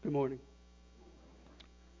Good morning.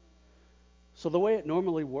 So the way it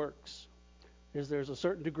normally works is there's a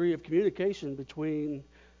certain degree of communication between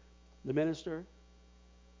the minister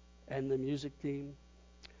and the music team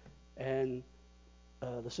and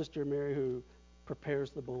the sister Mary who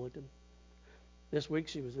prepares the bulletin. This week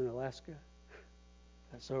she was in Alaska,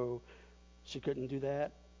 so she couldn't do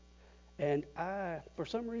that. And for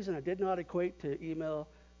some reason, I did not equate to email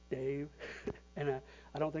Dave, and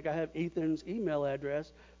I don't think I have Ethan's email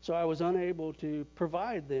address, so I was unable to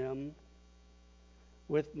provide them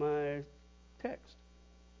with my text.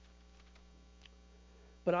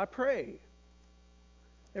 But I pray.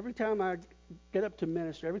 Every time I get up to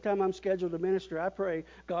minister, every time I'm scheduled to minister, I pray,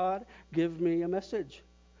 God, give me a message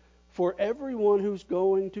for everyone who's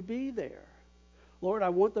going to be there. Lord, I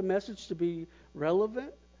want the message to be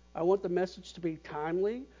relevant. I want the message to be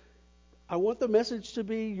timely. I want the message to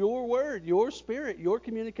be your word, your spirit, your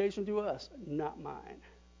communication to us, not mine.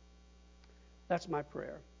 That's my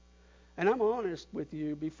prayer. And I'm honest with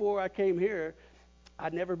you, before I came here,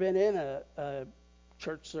 I'd never been in a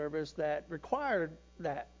church service that required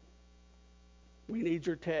that. We need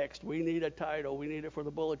your text. We need a title. We need it for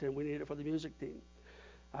the bulletin. We need it for the music team.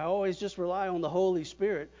 I always just rely on the Holy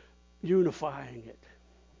Spirit unifying it.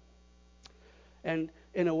 And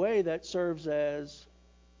in a way that serves as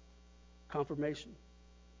confirmation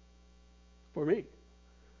for me.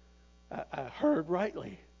 I heard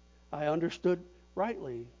rightly. I understood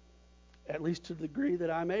rightly, at least to the degree that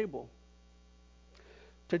I'm able.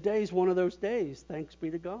 Today's one of those days, thanks be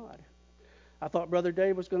to God. I thought Brother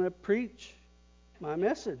Dave was going to preach my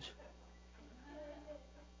message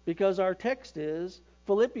because our text is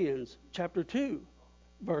Philippians chapter 2,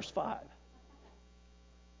 verse 5.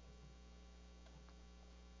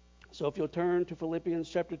 So if you'll turn to Philippians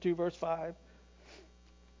chapter 2, verse 5,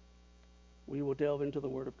 we will delve into the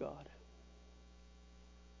Word of God.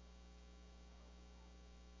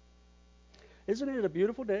 Isn't it a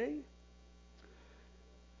beautiful day?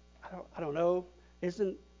 I don't know.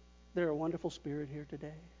 Isn't there a wonderful spirit here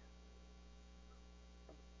today?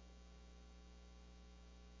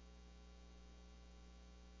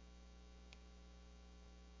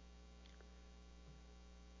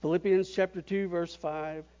 Philippians chapter 2, verse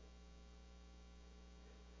 5.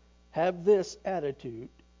 Have this attitude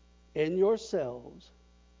in yourselves,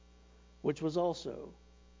 which was also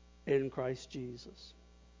in Christ Jesus.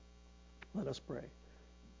 Let us pray.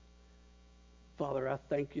 Father, I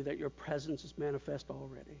thank you that your presence is manifest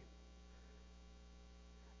already.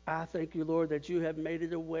 I thank you, Lord, that you have made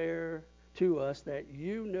it aware to us that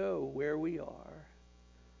you know where we are.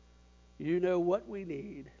 You know what we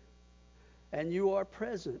need. And you are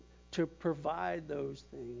present to provide those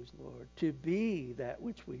things, Lord, to be that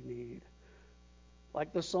which we need.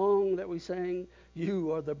 Like the song that we sang,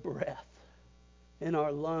 you are the breath in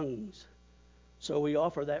our lungs. So we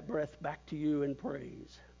offer that breath back to you in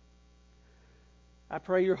praise. I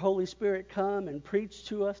pray your Holy Spirit come and preach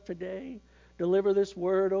to us today. Deliver this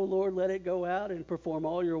word, O Lord. Let it go out and perform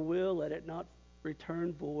all your will. Let it not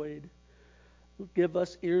return void. Give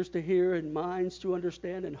us ears to hear and minds to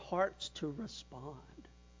understand and hearts to respond.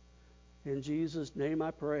 In Jesus' name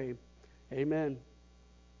I pray. Amen.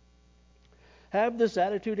 Have this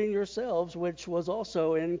attitude in yourselves, which was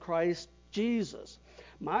also in Christ Jesus.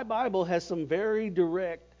 My Bible has some very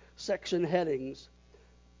direct section headings.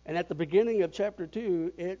 And at the beginning of chapter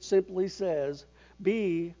 2, it simply says,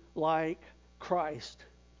 be like Christ.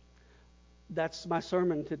 That's my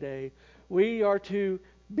sermon today. We are to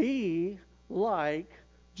be like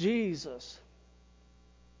Jesus.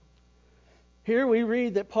 Here we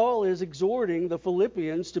read that Paul is exhorting the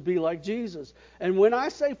Philippians to be like Jesus. And when I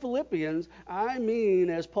say Philippians, I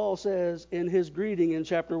mean, as Paul says in his greeting in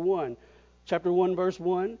chapter 1. Chapter 1, verse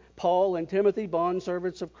 1, Paul and Timothy,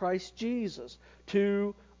 bondservants of Christ Jesus,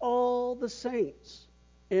 to all the saints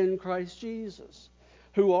in Christ Jesus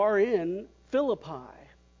who are in Philippi,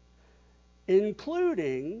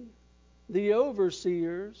 including the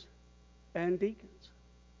overseers and deacons.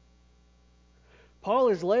 Paul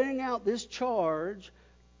is laying out this charge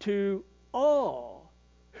to all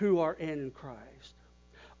who are in Christ,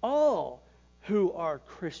 all who are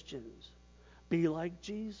Christians. Be like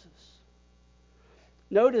Jesus.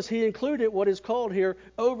 Notice he included what is called here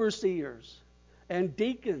overseers and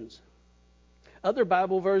deacons. Other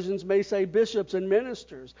Bible versions may say bishops and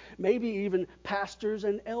ministers, maybe even pastors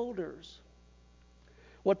and elders.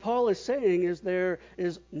 What Paul is saying is there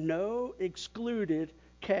is no excluded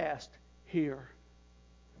caste here.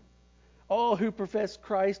 All who profess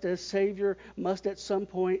Christ as Savior must at some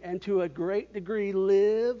point and to a great degree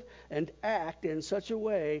live and act in such a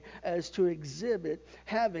way as to exhibit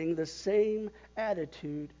having the same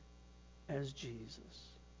attitude as Jesus.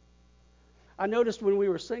 I noticed when we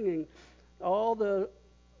were singing, all the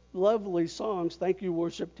lovely songs, thank you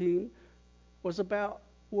worship team, was about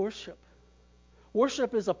worship.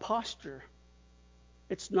 Worship is a posture.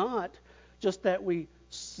 It's not just that we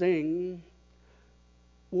sing.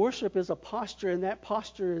 Worship is a posture, and that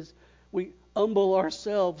posture is we humble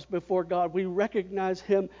ourselves before God. We recognize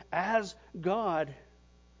Him as God.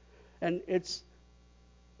 And it's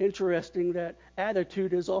interesting that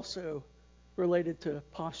attitude is also related to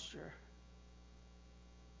posture.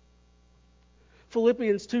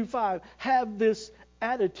 Philippians 2:5, have this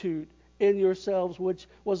attitude in yourselves, which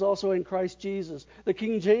was also in Christ Jesus. The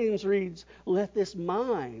King James reads, let this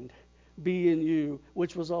mind be in you,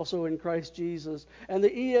 which was also in Christ Jesus. And the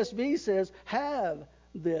ESV says, have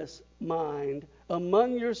this mind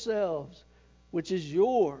among yourselves, which is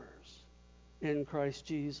yours in Christ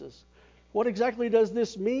Jesus. What exactly does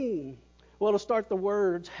this mean? Well, to start, the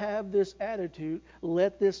words, have this attitude,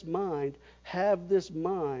 let this mind, have this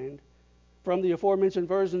mind, from the aforementioned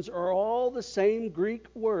versions are all the same Greek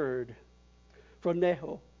word,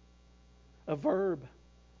 phroneho, a verb.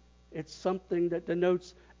 It's something that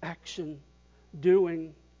denotes action,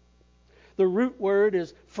 doing. The root word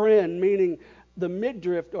is phren, meaning the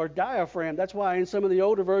midriff or diaphragm. That's why in some of the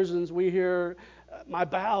older versions we hear, my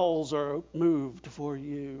bowels are moved for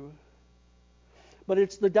you. But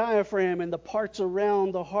it's the diaphragm and the parts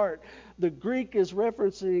around the heart. The Greek is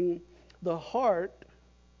referencing the heart,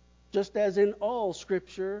 just as in all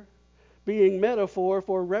Scripture, being metaphor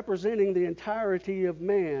for representing the entirety of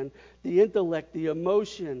man, the intellect, the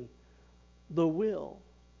emotion, the will.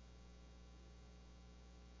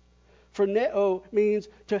 Phroneo means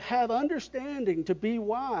to have understanding, to be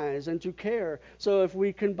wise, and to care. So if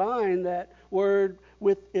we combine that word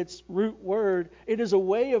with its root word, it is a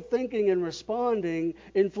way of thinking and responding,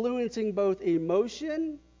 influencing both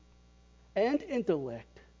emotion and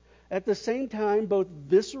intellect. At the same time, both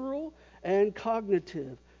visceral and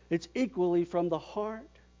cognitive. It's equally from the heart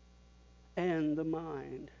and the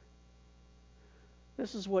mind.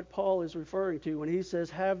 This is what Paul is referring to when he says,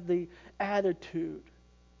 have the attitude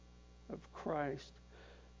of Christ.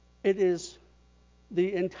 It is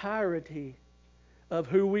the entirety of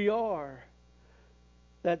who we are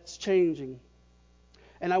that's changing.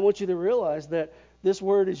 And I want you to realize that this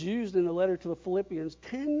word is used in the letter to the Philippians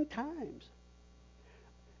 10 times.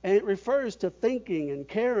 And it refers to thinking and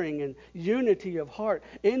caring and unity of heart,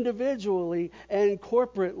 individually and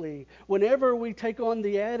corporately. Whenever we take on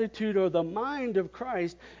the attitude or the mind of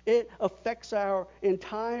Christ, it affects our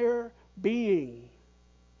entire being.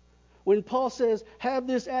 When Paul says, have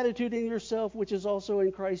this attitude in yourself, which is also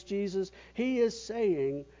in Christ Jesus, he is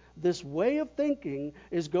saying this way of thinking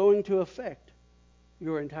is going to affect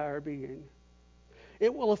your entire being.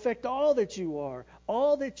 It will affect all that you are,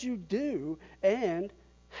 all that you do, and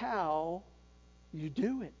how you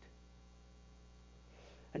do it.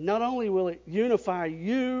 And not only will it unify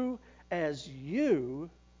you as you,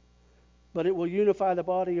 but it will unify the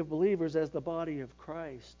body of believers as the body of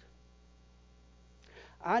Christ.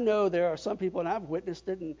 I know there are some people, and I've witnessed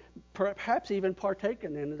it and perhaps even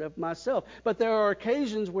partaken in it of myself, but there are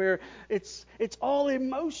occasions where it's all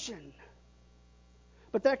emotion.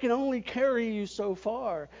 But that can only carry you so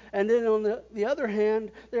far. And then on the other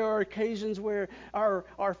hand, there are occasions where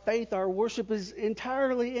our faith, our worship is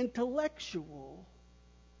entirely intellectual.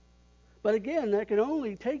 But again, that can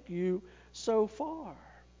only take you so far.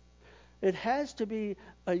 It has to be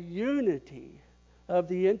a unity of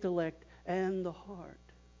the intellect and the heart.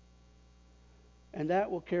 And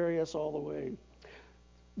that will carry us all the way.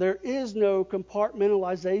 There is no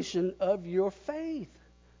compartmentalization of your faith.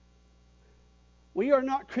 We are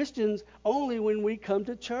not Christians only when we come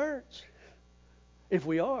to church. If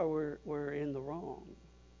we are, we're in the wrong.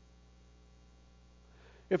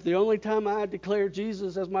 If the only time I declare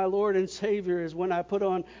Jesus as my Lord and Savior is when I put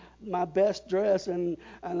on my best dress and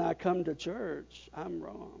I come to church, I'm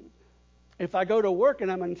wrong. If I go to work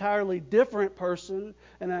and I'm an entirely different person,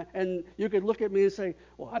 and you could look at me and say,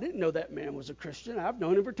 well, I didn't know that man was a Christian. I've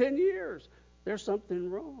known him for 10 years. There's something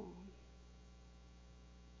wrong.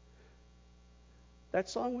 That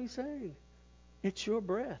song we sang, it's your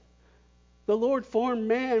breath. The Lord formed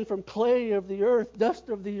man from clay of the earth, dust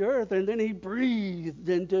of the earth, and then he breathed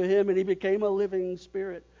into him and he became a living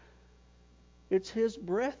spirit. It's his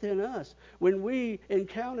breath in us. When we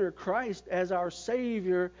encounter Christ as our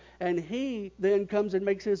Savior and he then comes and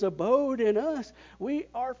makes his abode in us, we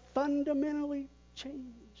are fundamentally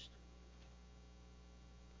changed.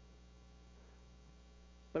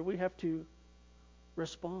 but we have to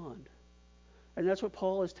respond. And that's what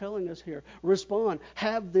Paul is telling us here. Respond.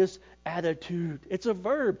 Have this attitude. It's a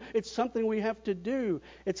verb. It's something we have to do.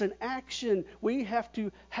 It's an action. We have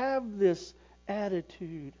to have this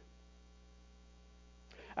attitude.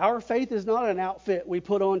 Our faith is not an outfit we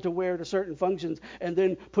put on to wear to certain functions and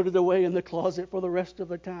then put it away in the closet for the rest of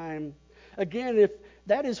the time. Again, if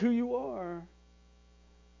that is who you are,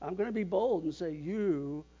 I'm going to be bold and say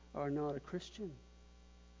you are not a Christian.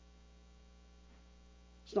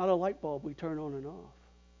 It's not a light bulb we turn on and off.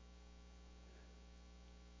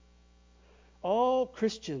 All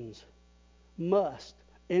Christians must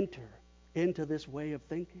enter into this way of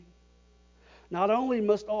thinking. Not only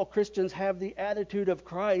must all Christians have the attitude of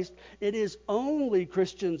Christ, it is only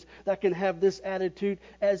Christians that can have this attitude,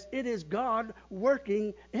 as it is God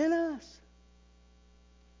working in us.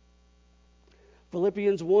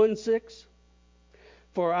 Philippians 1:6.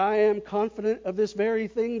 For I am confident of this very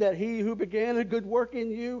thing, that he who began a good work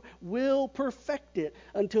in you will perfect it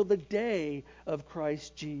until the day of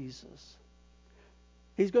Christ Jesus.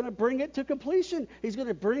 He's going to bring it to completion. He's going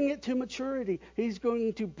to bring it to maturity. He's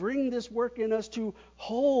going to bring this work in us to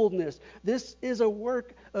wholeness. This is a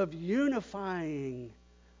work of unifying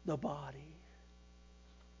the body.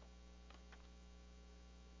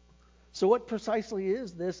 So what precisely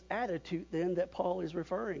is this attitude then that Paul is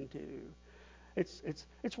referring to?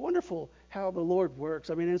 It's wonderful how the Lord works.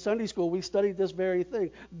 I mean, in Sunday school, we studied this very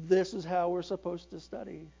thing. This is how we're supposed to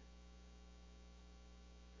study.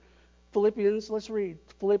 Philippians, let's read.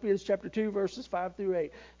 Philippians chapter 2, verses 5 through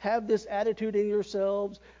 8. Have this attitude in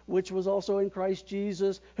yourselves, which was also in Christ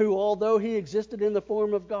Jesus, who, although he existed in the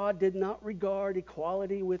form of God, did not regard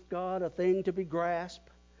equality with God a thing to be grasped,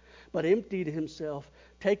 but emptied himself,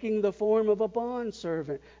 taking the form of a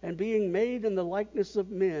bondservant, and being made in the likeness of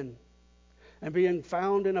men. And being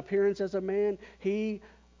found in appearance as a man, he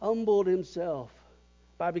humbled himself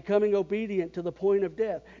by becoming obedient to the point of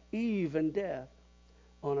death, even death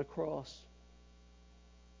on a cross.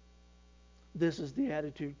 This is the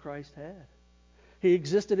attitude Christ had. He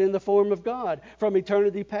existed in the form of God. From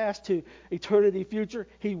eternity past to eternity future,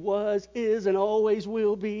 he was, is, and always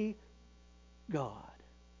will be God.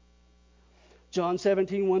 John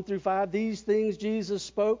 17, 1 through 5, these things Jesus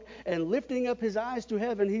spoke, and lifting up his eyes to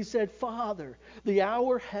heaven, he said, Father, the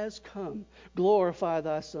hour has come. Glorify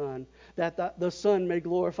thy Son, that the Son may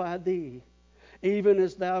glorify thee. Even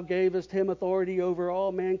as thou gavest him authority over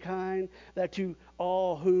all mankind, that to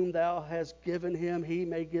all whom thou hast given him he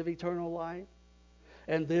may give eternal life.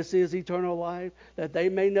 And this is eternal life, that they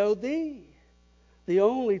may know thee, the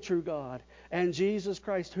only true God, and Jesus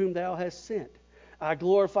Christ whom thou hast sent. I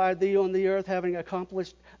glorified thee on the earth, having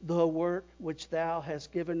accomplished the work which thou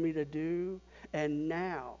hast given me to do. And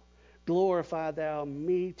now glorify thou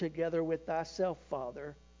me together with thyself,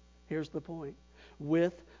 Father. Here's the point.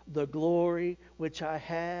 With the glory which I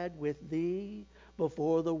had with thee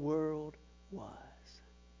before the world was.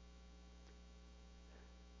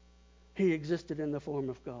 He existed in the form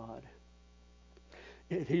of God.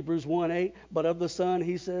 In Hebrews 1:8, but of the Son,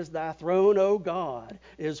 he says, thy throne, O God,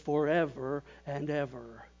 is forever and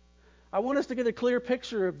ever. I want us to get a clear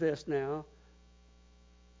picture of this now,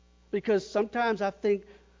 because sometimes I think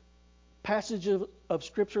passages of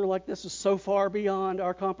Scripture like this is so far beyond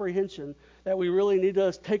our comprehension that we really need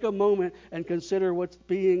to take a moment and consider what's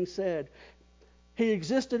being said. He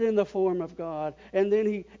existed in the form of God, and then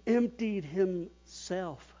he emptied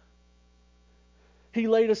himself. He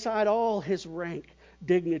laid aside all his rank,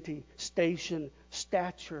 dignity, station,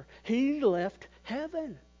 stature. He left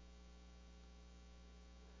heaven.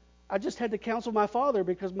 I just had to counsel my father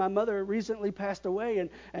because my mother recently passed away,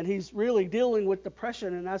 and he's really dealing with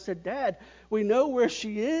depression. And I said, Dad, we know where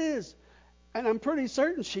she is, and I'm pretty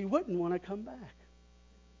certain she wouldn't want to come back.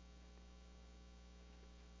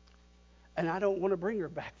 And I don't want to bring her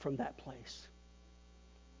back from that place.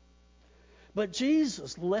 But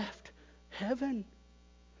Jesus left heaven.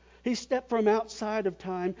 He stepped from outside of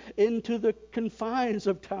time into the confines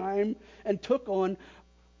of time and took on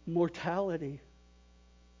mortality.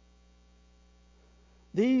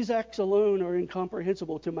 These acts alone are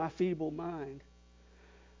incomprehensible to my feeble mind.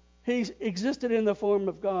 He existed in the form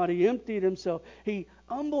of God. He emptied himself. He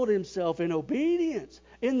humbled himself in obedience.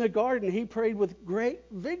 In the garden, he prayed with great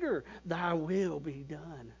vigor, thy will be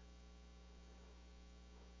done.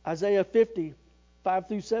 Isaiah 50, 5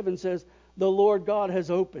 through 7 says, the Lord God has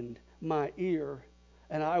opened my ear,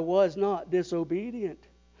 and I was not disobedient,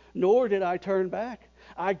 nor did I turn back.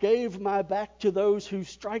 I gave my back to those who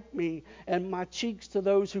strike me, and my cheeks to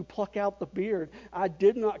those who pluck out the beard. I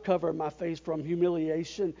did not cover my face from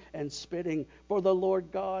humiliation and spitting, for the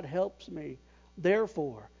Lord God helps me.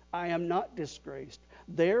 Therefore, I am not disgraced.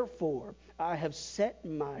 Therefore, I have set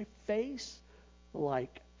my face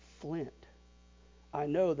like flint. I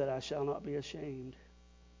know that I shall not be ashamed.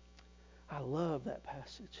 I love that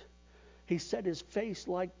passage. He set his face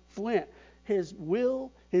like flint. His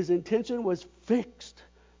will, his intention was fixed.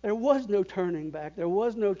 There was no turning back. There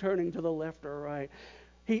was no turning to the left or right.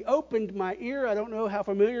 He opened my ear. I don't know how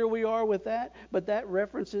familiar we are with that, but that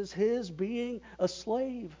references his being a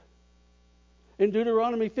slave. In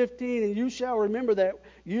Deuteronomy 15, and you shall remember that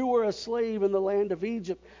you were a slave in the land of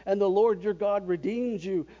Egypt, and the Lord your God redeemed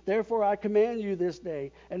you. Therefore I command you this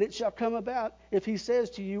day, and it shall come about, if he says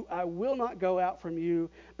to you, I will not go out from you,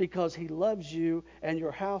 because he loves you and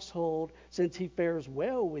your household, since he fares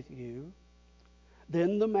well with you,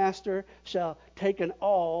 then the master shall take an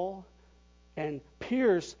awl and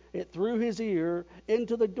pierce it through his ear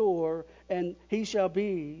into the door, and he shall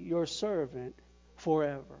be your servant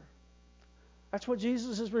forever. That's what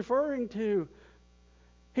Jesus is referring to.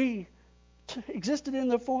 He existed in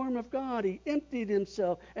the form of God. He emptied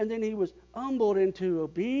himself, and then he was humbled into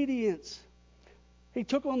obedience. He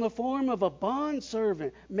took on the form of a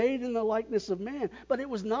bondservant, made in the likeness of man. But it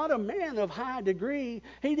was not a man of high degree.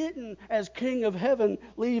 He didn't, as king of heaven,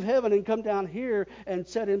 leave heaven and come down here and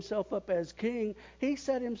set himself up as king. He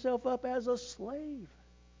set himself up as a slave.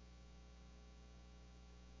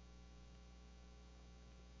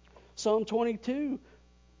 Psalm 22,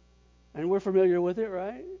 and we're familiar with it,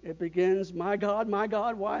 right? It begins, my God,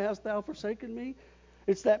 why hast thou forsaken me?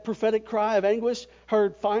 It's that prophetic cry of anguish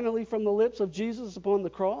heard finally from the lips of Jesus upon the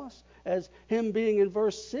cross, as him being in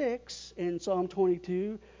verse 6 in Psalm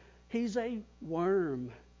 22, he's a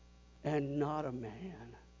worm and not a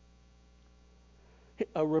man.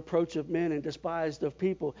 A reproach of men and despised of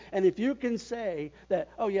people. And if you can say that,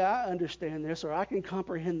 oh yeah, I understand this, or I can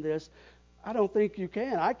comprehend this, I don't think you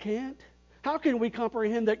can. I can't. How can we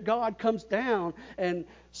comprehend that God comes down and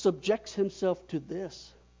subjects himself to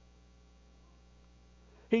this?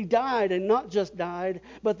 He died, and not just died,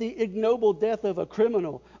 but the ignoble death of a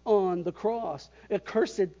criminal on the cross. A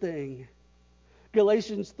cursed thing.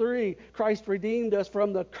 Galatians 3, Christ redeemed us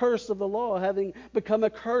from the curse of the law, having become a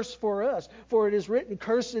curse for us. For it is written,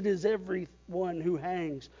 cursed is everyone who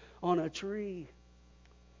hangs on a tree.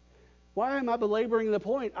 Why am I belaboring the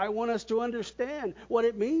point? I want us to understand what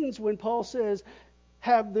it means when Paul says,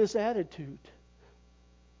 have this attitude.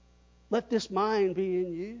 Let this mind be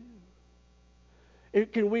in you.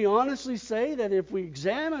 Can we honestly say that if we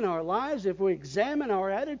examine our lives, if we examine our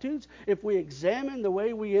attitudes, if we examine the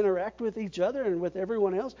way we interact with each other and with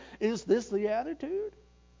everyone else, is this the attitude?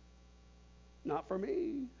 Not for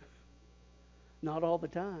me. Not all the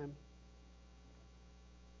time.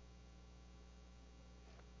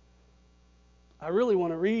 I really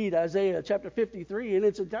want to read Isaiah chapter 53 in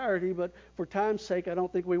its entirety, but for time's sake, I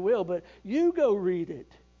don't think we will. But you go read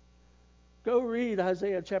it. Go read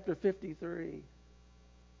Isaiah chapter 53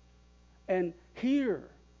 and hear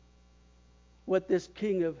what this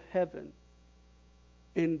King of heaven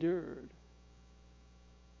endured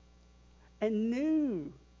and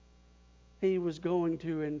knew he was going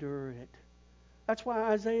to endure it. That's why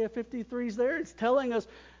Isaiah 53 is there. It's telling us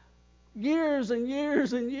years and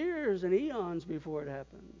years and years and eons before it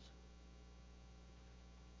happens.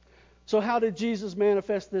 So how did Jesus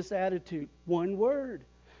manifest this attitude? One word,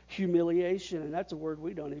 humiliation. And that's a word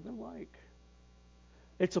we don't even like.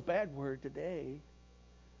 It's a bad word today.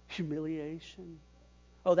 Humiliation.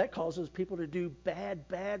 Oh, that causes people to do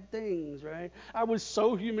bad things, right? I was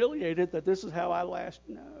so humiliated that this is how I last.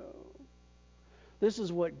 No. This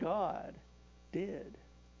is what God did.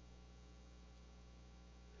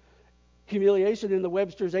 Humiliation in the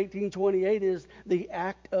Webster's 1828 is the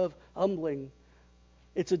act of humbling.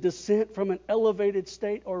 It's a descent from an elevated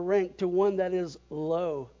state or rank to one that is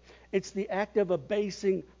low. It's the act of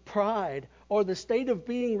abasing pride, or the state of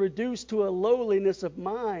being reduced to a lowliness of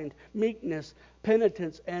mind, meekness,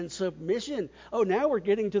 penitence, and submission. Oh, now we're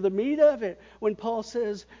getting to the meat of it. When Paul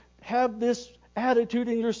says, have this attitude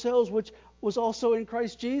in yourselves, which was also in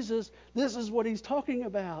Christ Jesus, this is what he's talking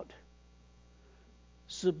about.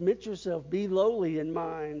 Submit yourself. Be lowly in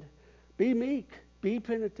mind. Be meek. Be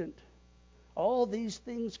penitent. All these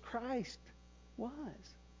things Christ was.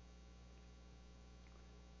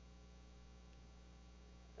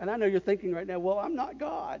 And I know you're thinking right now, well, I'm not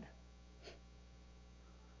God.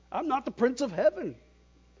 I'm not the Prince of Heaven.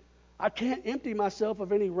 I can't empty myself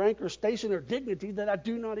of any rank or station or dignity that I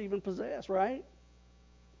do not even possess, right?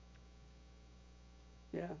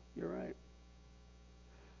 Yeah, you're right.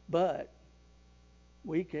 But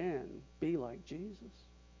we can be like Jesus.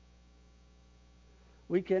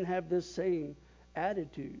 We can have this same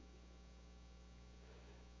attitude.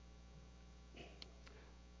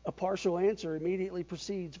 A partial answer immediately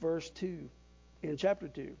precedes verse 2 in chapter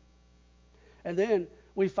 2. And then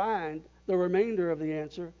we find the remainder of the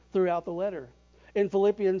answer throughout the letter. In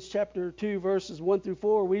Philippians chapter 2, verses 1 through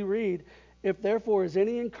 4, we read, "If therefore is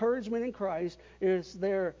any encouragement in Christ, if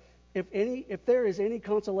there is any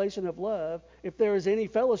consolation of love, if there is any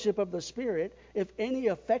fellowship of the Spirit, if any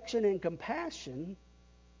affection and compassion,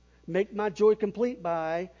 make my joy complete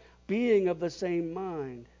by being of the same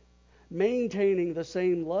mind, maintaining the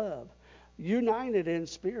same love, united in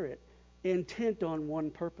spirit, intent on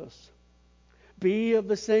one purpose. Be of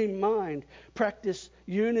the same mind, practice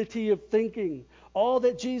unity of thinking. All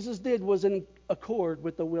that Jesus did was in accord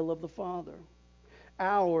with the will of the Father.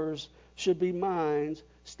 Ours should be minds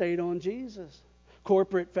stayed on Jesus.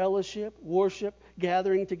 Corporate fellowship, worship,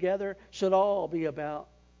 gathering together should all be about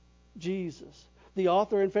Jesus, the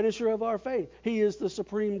author and finisher of our faith. He is the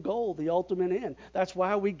supreme goal, the ultimate end. That's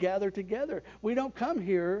why we gather together. We don't come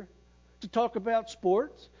here to talk about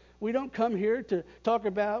sports. We don't come here to talk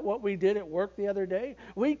about what we did at work the other day.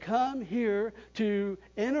 We come here to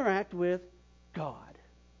interact with God.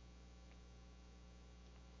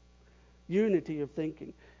 Unity of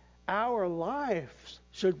thinking. Our lives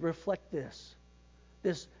should reflect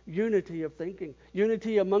this unity of thinking.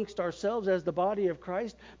 Unity amongst ourselves as the body of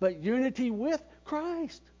Christ, but unity with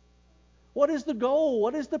Christ. What is the goal?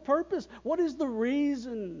 What is the purpose? What is the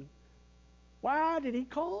reason? Why did He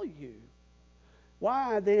call you?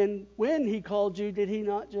 Why then, when He called you, did He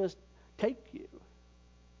not just take you?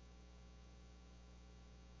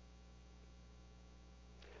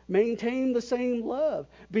 Maintain the same love.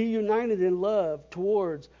 Be united in love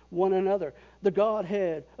towards one another. The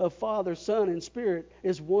Godhead of Father, Son, and Spirit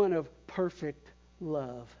is one of perfect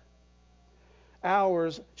love.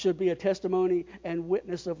 Ours should be a testimony and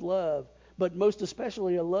witness of love, but most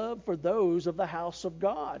especially a love for those of the house of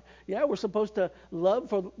God. Yeah, we're supposed to love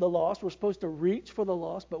for the lost. We're supposed to reach for the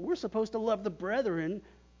lost, but we're supposed to love the brethren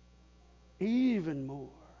even more.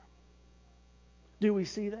 Do we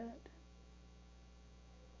see that?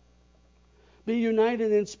 Be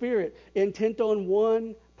united in spirit, intent on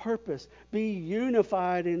one purpose. Be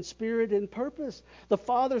unified in spirit and purpose. The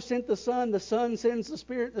Father sent the Son sends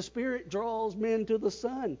the Spirit draws men to the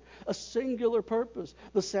Son. A singular purpose,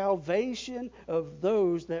 the salvation of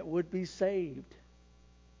those that would be saved.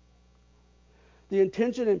 The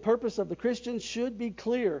intention and purpose of the Christians should be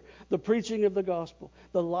clear. The preaching of the gospel,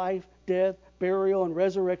 the life, death, burial, and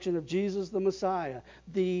resurrection of Jesus the Messiah,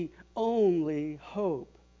 the only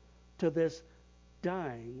hope to this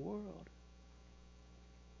dying world.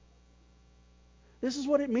 This is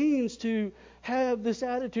what it means to have this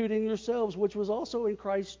attitude in yourselves, which was also in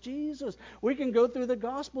Christ Jesus. We can go through the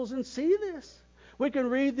Gospels and see this. We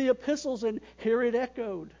can read the epistles and hear it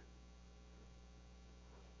echoed.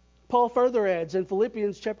 Paul further adds in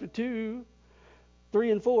Philippians chapter 2,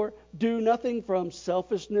 3 and 4, do nothing from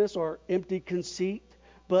selfishness or empty conceit,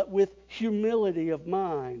 but with humility of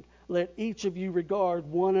mind. Let each of you regard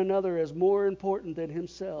one another as more important than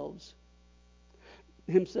himself.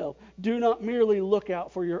 Do not merely look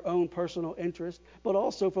out for your own personal interest, but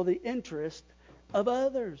also for the interest of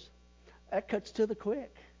others. That cuts to the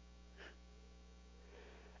quick.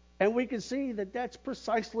 And we can see that that's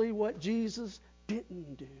precisely what Jesus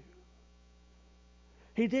didn't do.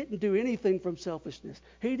 He didn't do anything from selfishness.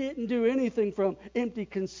 He didn't do anything from empty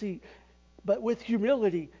conceit. But with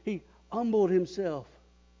humility, He humbled Himself.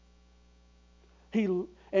 He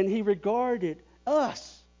regarded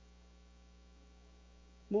us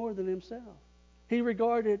more than Himself. He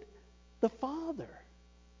regarded the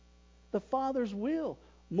Father's will,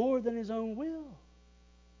 more than His own will.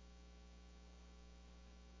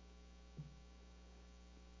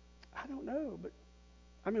 I don't know, but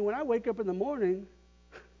when I wake up in the morning,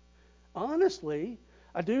 honestly,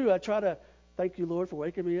 I do. I try to thank you, Lord, for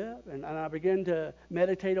waking me up, and I begin to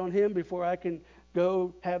meditate on Him before I can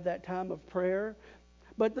go have that time of prayer.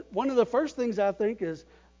 But one of the first things I think is,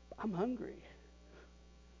 I'm hungry.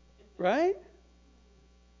 Right?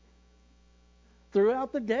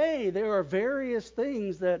 Throughout the day, there are various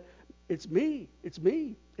things that it's me, it's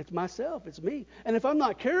myself, it's me. And if I'm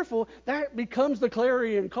not careful, that becomes the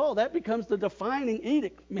clarion call. That becomes the defining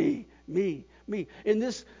edict. Me. In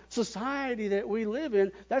this society that we live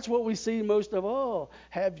in, that's what we see most of all.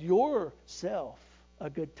 Have yourself a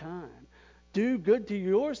good time. Do good to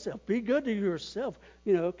yourself. Be good to yourself.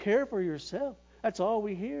 Care for yourself. That's all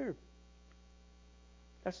we hear.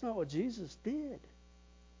 That's not what Jesus did.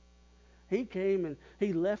 He came and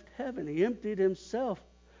He left heaven. He emptied Himself.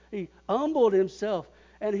 He humbled Himself.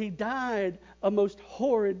 And He died a most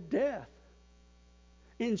horrid death.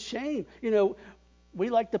 In shame. We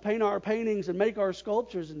like to paint our paintings and make our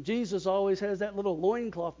sculptures, and Jesus always has that little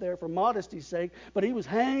loincloth there for modesty's sake, but he was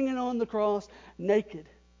hanging on the cross naked,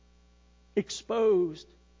 exposed.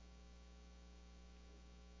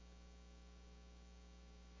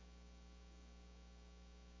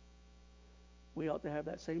 We ought to have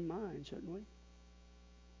that same mind, shouldn't we?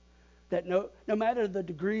 That no matter the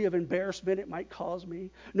degree of embarrassment it might cause me,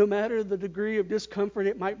 no matter the degree of discomfort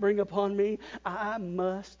it might bring upon me, I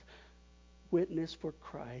must witness for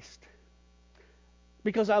Christ.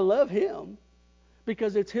 Because I love him,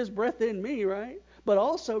 because it's his breath in me, right? But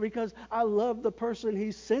also because I love the person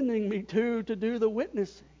he's sending me to do the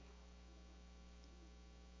witnessing.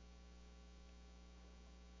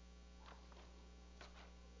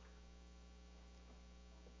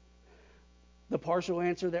 The partial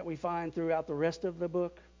answer that we find throughout the rest of the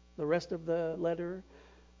book, the rest of the letter,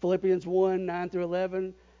 Philippians 1, 9 through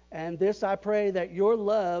 11, and this I pray that your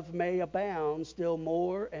love may abound still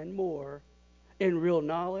more and more in real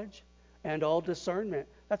knowledge and all discernment.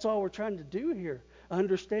 That's all we're trying to do here.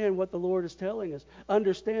 Understand what the Lord is telling us.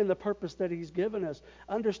 Understand the purpose that he's given us.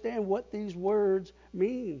 Understand what these words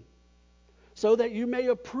mean. So that you may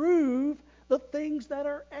approve the things that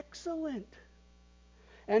are excellent.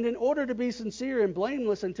 And in order to be sincere and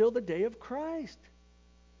blameless until the day of Christ,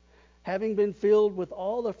 having been filled with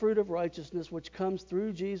all the fruit of righteousness which comes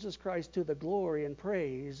through Jesus Christ to the glory and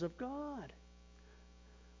praise of God.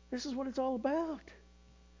 This is what it's all about.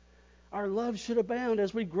 Our love should abound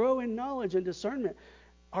as we grow in knowledge and discernment.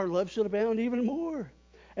 Our love should abound even more.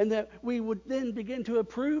 And that we would then begin to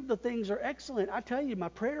approve the things are excellent. I tell you, my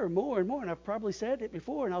prayer more and more, and I've probably said it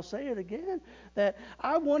before, and I'll say it again, that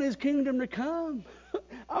I want his kingdom to come.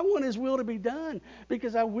 I want his will to be done,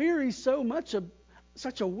 because I weary so much of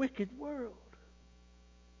such a wicked world.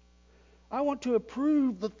 I want to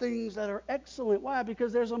approve the things that are excellent. Why?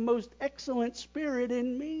 Because there's a most excellent spirit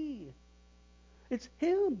in me. It's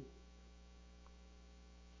him.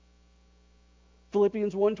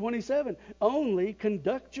 Philippians 1:27, only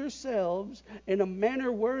conduct yourselves in a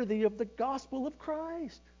manner worthy of the gospel of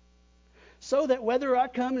Christ, so that whether I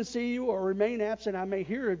come and see you or remain absent, I may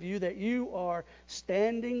hear of you that you are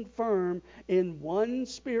standing firm in one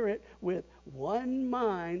spirit with one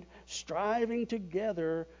mind, striving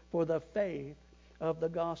together for the faith of the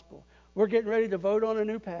gospel. We're getting ready to vote on a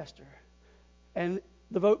new pastor. And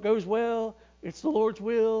the vote goes well, it's the Lord's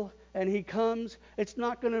will, and he comes. It's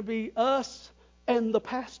not going to be us and the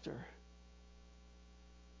pastor.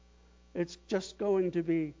 It's just going to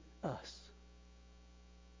be us.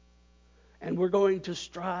 And we're going to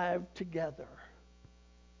strive together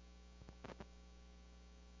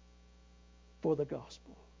for the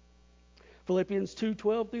gospel. Philippians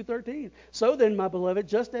 2:12 through 13. So then, my beloved,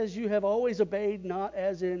 just as you have always obeyed, not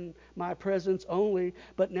as in my presence only,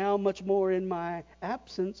 but now much more in my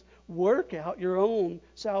absence, work out your own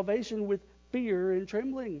salvation with fear and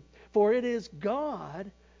trembling. For it is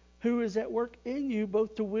God who is at work in you,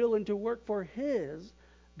 both to will and to work for his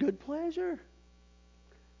good pleasure.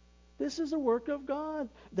 This is a work of God,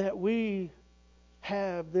 that we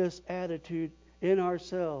have this attitude in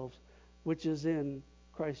ourselves, which is in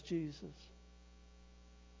Christ Jesus.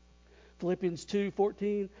 Philippians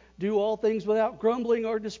 2:14, do all things without grumbling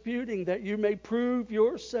or disputing, that you may prove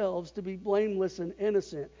yourselves to be blameless and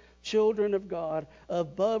innocent, children of God,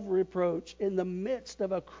 above reproach, in the midst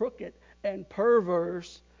of a crooked and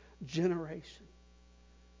perverse generation.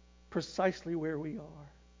 Precisely where we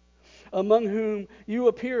are. Among whom you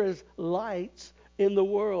appear as lights in the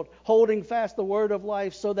world, holding fast the word of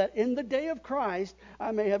life, so that in the day of Christ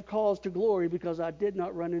I may have cause to glory, because I did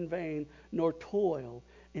not run in vain, nor toil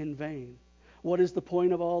in vain. What is the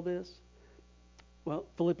point of all this? Well,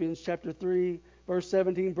 Philippians chapter 3, verse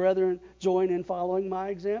 17, brethren, join in following my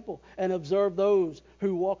example, and observe those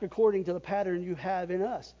who walk according to the pattern you have in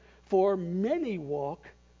us. For many walk,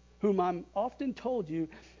 whom I'm often told you,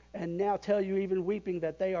 and now tell you even weeping,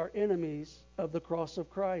 that they are enemies of the cross of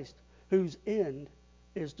Christ, whose end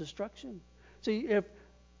is destruction. See, if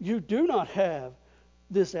you do not have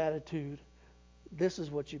this attitude, this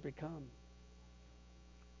is what you become.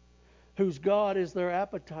 Whose God is their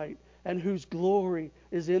appetite, and whose glory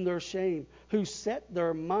is in their shame, who set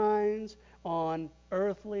their minds on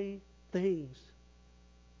earthly things.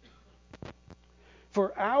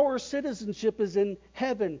 For our citizenship is in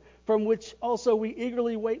heaven, from which also we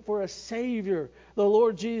eagerly wait for a Savior, the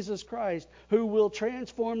Lord Jesus Christ, who will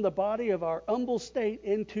transform the body of our humble state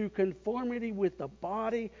into conformity with the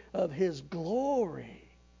body of his glory.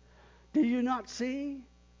 Do you not see?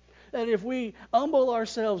 that if we humble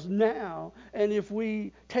ourselves now, and if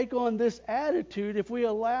we take on this attitude, if we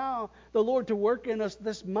allow the Lord to work in us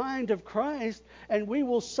this mind of Christ, and we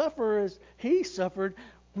will suffer as He suffered,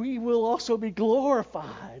 we will also be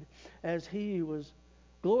glorified as He was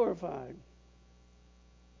glorified.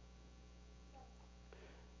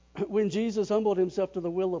 When Jesus humbled Himself to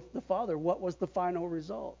the will of the Father, what was the final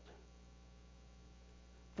result?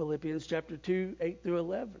 Philippians chapter 2, 8 through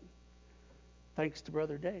 11. Thanks to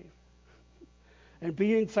Brother Dave. And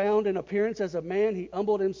being found in appearance as a man, He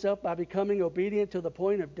humbled Himself by becoming obedient to the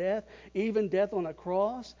point of death, even death on a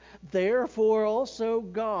cross. Therefore also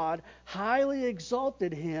God highly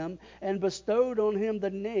exalted Him and bestowed on Him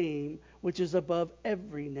the name which is above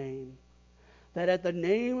every name, that at the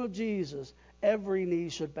name of Jesus every knee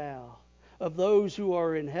should bow, of those who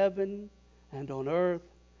are in heaven and on earth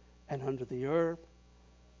and under the earth,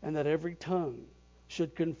 and that every tongue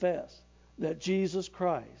should confess that Jesus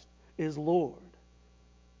Christ is Lord,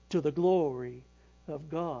 to the glory of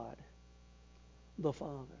God the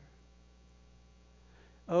Father.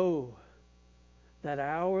 Oh, that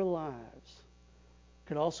our lives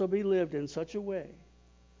could also be lived in such a way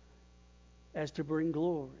as to bring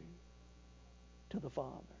glory to the Father.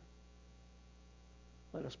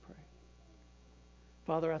 Let us pray.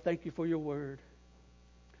 Father, I thank You for Your word.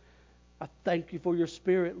 I thank You for Your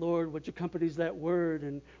Spirit, Lord, which accompanies that word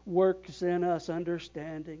and works in us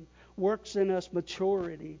understanding, works in us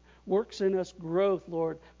maturity, works in us growth,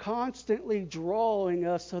 Lord, constantly drawing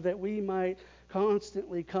us so that we might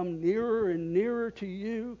constantly come nearer and nearer to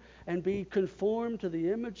You and be conformed to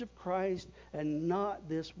the image of Christ and not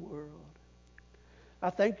this world. I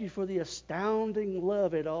thank You for the astounding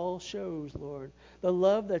love it all shows, Lord, the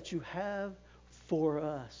love that You have for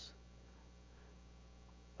us.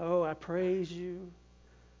 Oh, I praise You,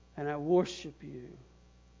 and I worship You,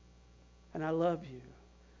 and I love You.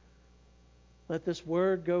 Let this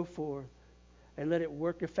word go forth, and let it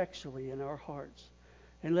work effectually in our hearts,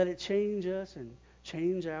 and let it change us and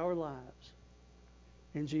change our lives.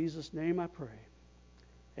 In Jesus' name I pray.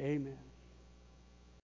 Amen.